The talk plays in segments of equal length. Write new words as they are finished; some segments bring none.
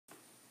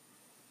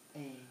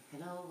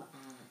Now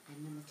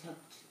I'm going to talk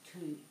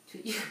to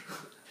you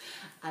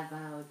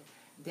about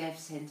Death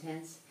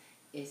Sentence.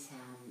 It's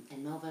a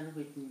novel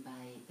written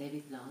by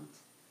David Lunt,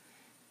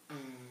 and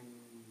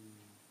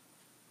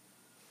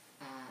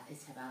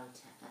it's about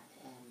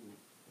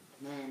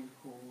a man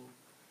who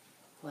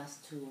has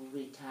to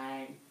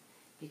retire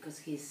because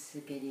he's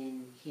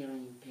getting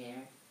hearing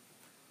impaired,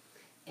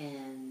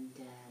 and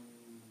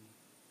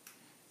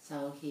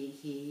so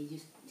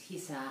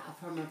he's a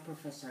former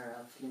professor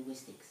of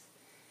linguistics,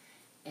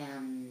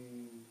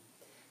 and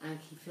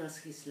he feels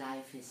his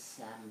life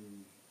is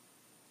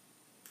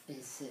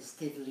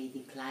steadily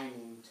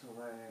declining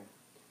toward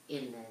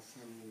illness,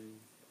 and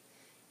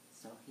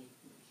so he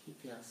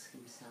feels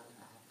himself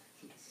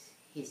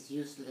he's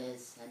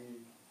useless,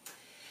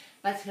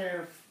 but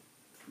her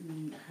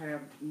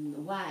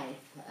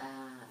wife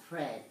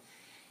Fred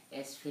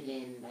is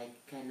feeling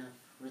like kind of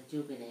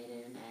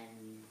rejuvenated,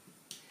 and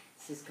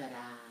she's got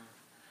a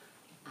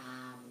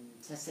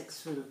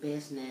successful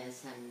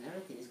business and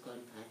everything is going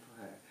fine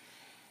for her.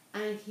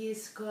 And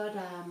he's got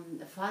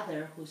a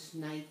father who's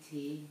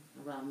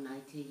around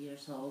 90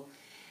 years old,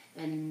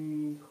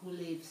 and who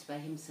lives by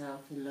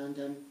himself in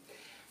London,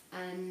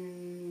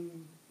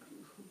 and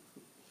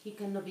he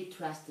cannot be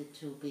trusted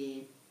to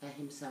be by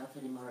himself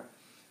anymore.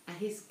 And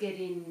he's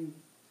getting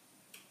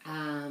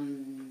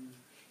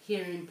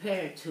hearing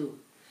impaired too.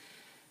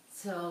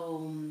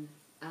 So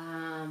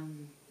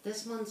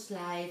Desmond's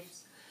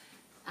life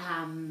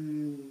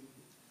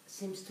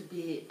seems to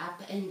be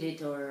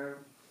upended, or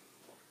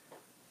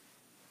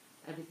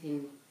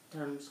everything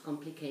turns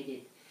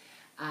complicated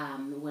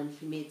when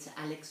he meets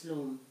Alex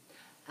Loom,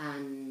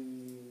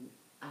 and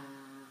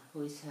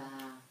who is a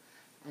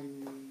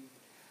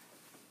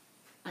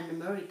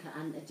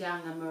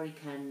young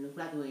American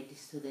graduate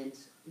student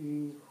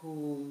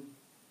who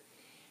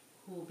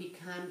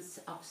becomes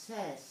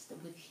obsessed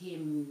with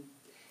him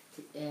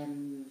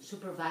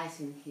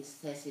supervising his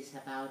thesis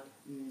about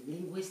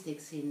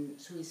linguistics in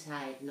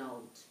suicide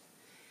notes.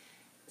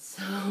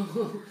 So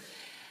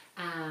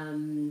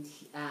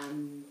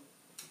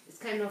it's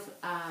kind of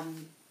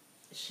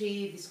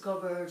she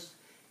discovers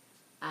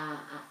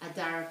a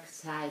dark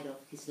side of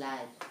his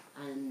life,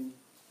 and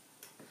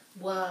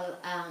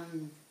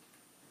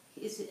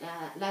his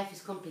life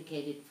is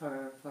complicated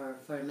for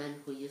a man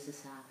who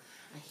uses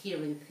a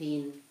hearing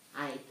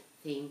thin-eyed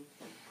thing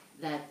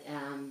that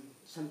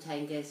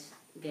sometimes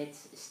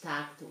gets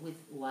stuck with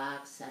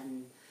wax,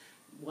 and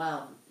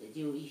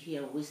you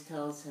hear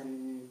whistles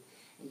and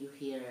you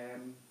hear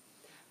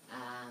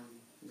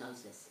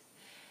noises.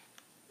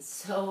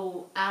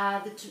 So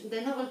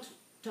the novel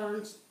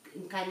turns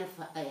in kind of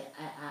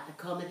a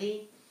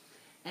comedy,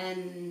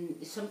 and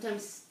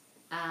sometimes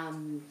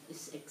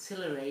it's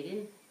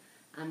exhilarating.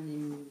 I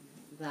mean,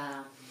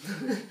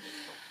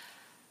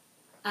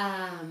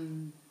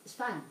 it's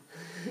fun.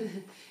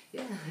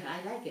 Yeah,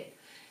 I like it.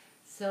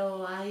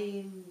 So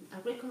I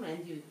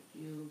recommend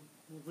you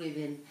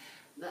reading.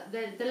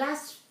 The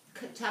last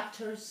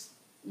chapters,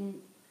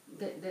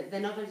 the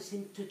novel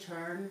seems to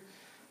turn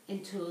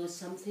into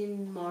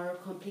something more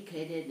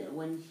complicated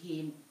when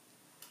he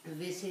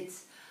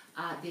visits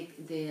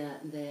the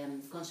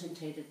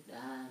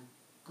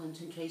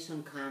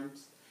concentration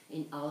camps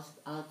in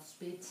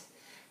Auschwitz,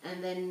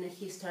 and then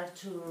he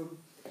starts to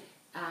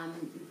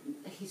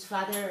his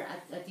father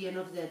at the end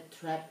of the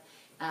trip.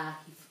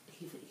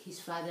 His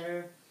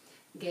father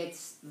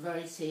gets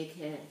very sick.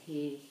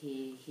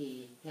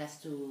 He has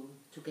to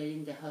get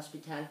in the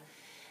hospital,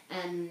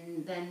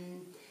 and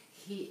then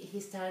he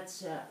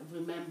starts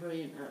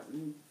remembering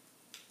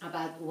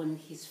about when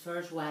his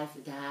first wife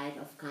died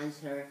of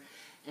cancer,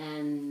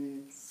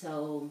 and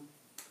so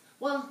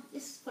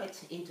it's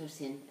quite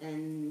interesting,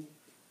 and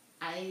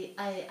I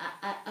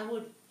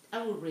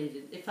would read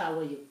it if I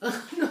were you.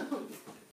 No.